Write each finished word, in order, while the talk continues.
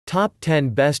Top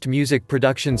 10 Best Music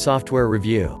Production Software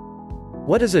Review.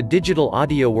 What is a digital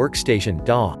audio workstation,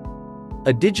 DAW?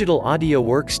 A digital audio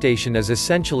workstation is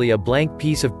essentially a blank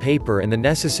piece of paper and the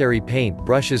necessary paint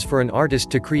brushes for an artist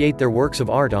to create their works of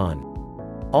art on.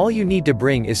 All you need to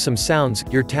bring is some sounds,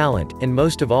 your talent, and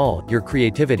most of all, your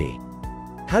creativity.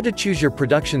 How to choose your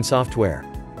production software?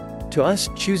 To us,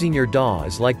 choosing your DAW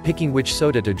is like picking which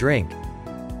soda to drink.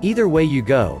 Either way you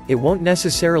go, it won't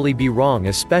necessarily be wrong,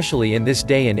 especially in this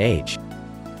day and age.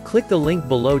 Click the link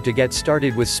below to get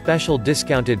started with special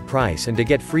discounted price and to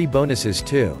get free bonuses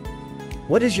too.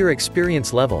 What is your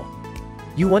experience level?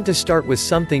 You want to start with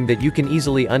something that you can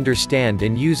easily understand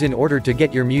and use in order to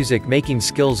get your music making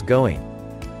skills going.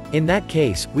 In that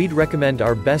case, we'd recommend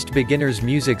our best beginner's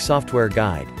music software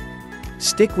guide.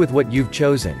 Stick with what you've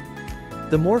chosen.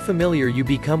 The more familiar you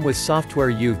become with software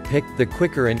you've picked, the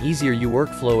quicker and easier your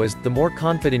workflow is, the more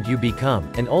confident you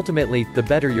become, and ultimately, the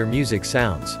better your music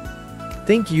sounds.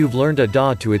 Think you've learned a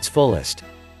DAW to its fullest.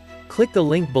 Click the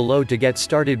link below to get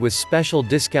started with special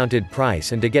discounted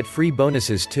price and to get free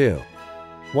bonuses too.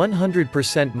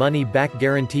 100% money back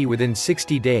guarantee within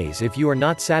 60 days if you are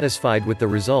not satisfied with the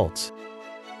results.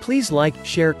 Please like,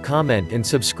 share, comment and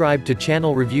subscribe to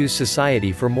Channel Reviews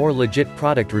Society for more legit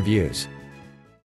product reviews.